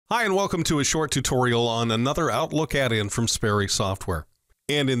Hi and welcome to a short tutorial on another Outlook add-in from Sperry Software.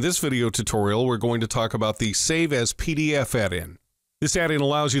 And in this video tutorial, we're going to talk about the Save as PDF add-in. This add-in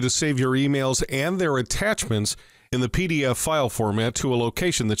allows you to save your emails and their attachments in the PDF file format to a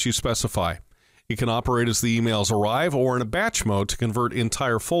location that you specify. It can operate as the emails arrive or in a batch mode to convert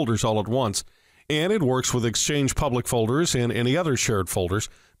entire folders all at once. And it works with Exchange public folders and any other shared folders,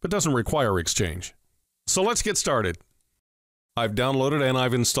 but doesn't require Exchange. So let's get started. I've downloaded and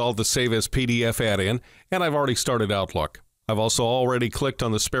I've installed the Save as PDF add-in, and I've already started Outlook. I've also already clicked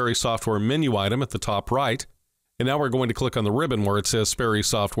on the Sperry Software menu item at the top right, and now we're going to click on the ribbon where it says Sperry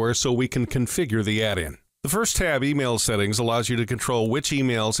Software so we can configure the add-in. The first tab, Email Settings, allows you to control which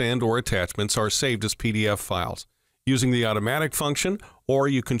emails and/or attachments are saved as PDF files, using the automatic function, or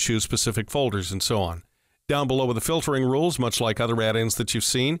you can choose specific folders and so on. Down below are the filtering rules, much like other add-ins that you've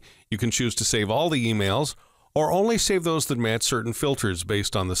seen. You can choose to save all the emails, or only save those that match certain filters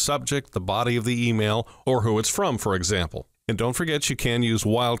based on the subject, the body of the email, or who it's from, for example. And don't forget you can use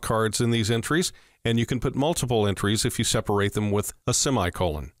wildcards in these entries, and you can put multiple entries if you separate them with a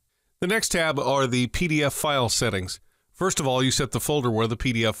semicolon. The next tab are the PDF file settings. First of all, you set the folder where the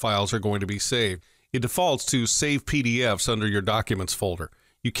PDF files are going to be saved. It defaults to Save PDFs under your Documents folder.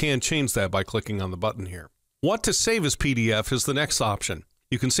 You can change that by clicking on the button here. What to save as PDF is the next option.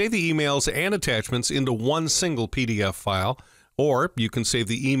 You can save the emails and attachments into one single PDF file, or you can save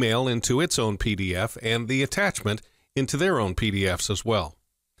the email into its own PDF and the attachment into their own PDFs as well.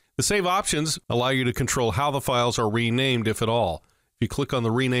 The save options allow you to control how the files are renamed, if at all. If you click on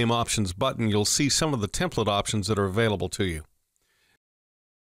the Rename Options button, you'll see some of the template options that are available to you.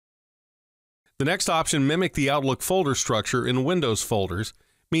 The next option, Mimic the Outlook folder structure in Windows folders,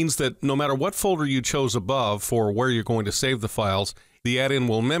 means that no matter what folder you chose above for where you're going to save the files, the add-in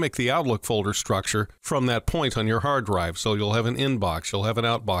will mimic the Outlook folder structure from that point on your hard drive, so you'll have an inbox, you'll have an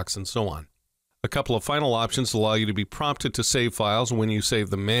outbox, and so on. A couple of final options allow you to be prompted to save files when you save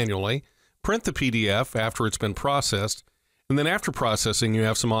them manually, print the PDF after it's been processed, and then after processing you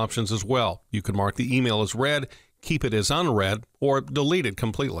have some options as well. You can mark the email as read, keep it as unread, or delete it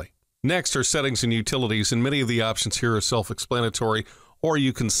completely. Next are settings and utilities, and many of the options here are self-explanatory, or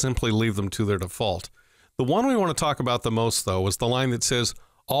you can simply leave them to their default. The one we want to talk about the most, though, is the line that says,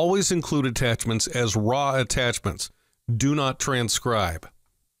 always include attachments as raw attachments. Do not transcribe.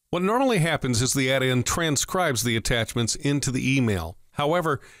 What normally happens is the add-in transcribes the attachments into the email.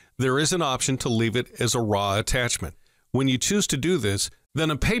 However, there is an option to leave it as a raw attachment. When you choose to do this, then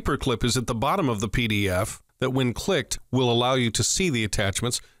a paperclip is at the bottom of the PDF that, when clicked, will allow you to see the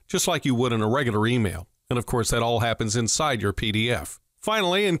attachments just like you would in a regular email. And of course, that all happens inside your PDF.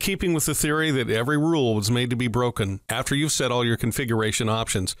 Finally, in keeping with the theory that every rule was made to be broken, after you've set all your configuration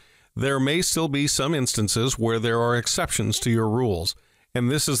options, there may still be some instances where there are exceptions to your rules,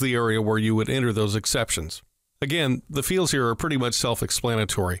 and this is the area where you would enter those exceptions. Again, the fields here are pretty much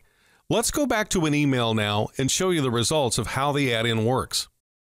self-explanatory. Let's go back to an email now and show you the results of how the add-in works.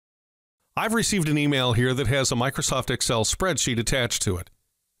 I've received an email here that has a Microsoft Excel spreadsheet attached to it.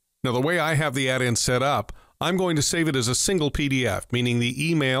 Now, the way I have the add-in set up, I'm going to save it as a single PDF, meaning the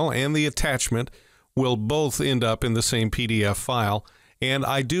email and the attachment will both end up in the same PDF file, and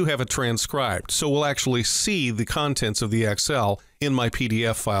I do have it transcribed, so we'll actually see the contents of the Excel in my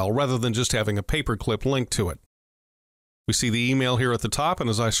PDF file rather than just having a paperclip linked to it. We see the email here at the top, and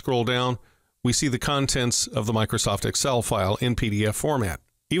as I scroll down, we see the contents of the Microsoft Excel file in PDF format,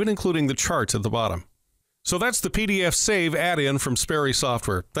 even including the charts at the bottom. So that's the PDF Save add-in from Sperry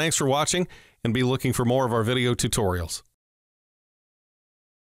Software. Thanks for watching, and be looking for more of our video tutorials.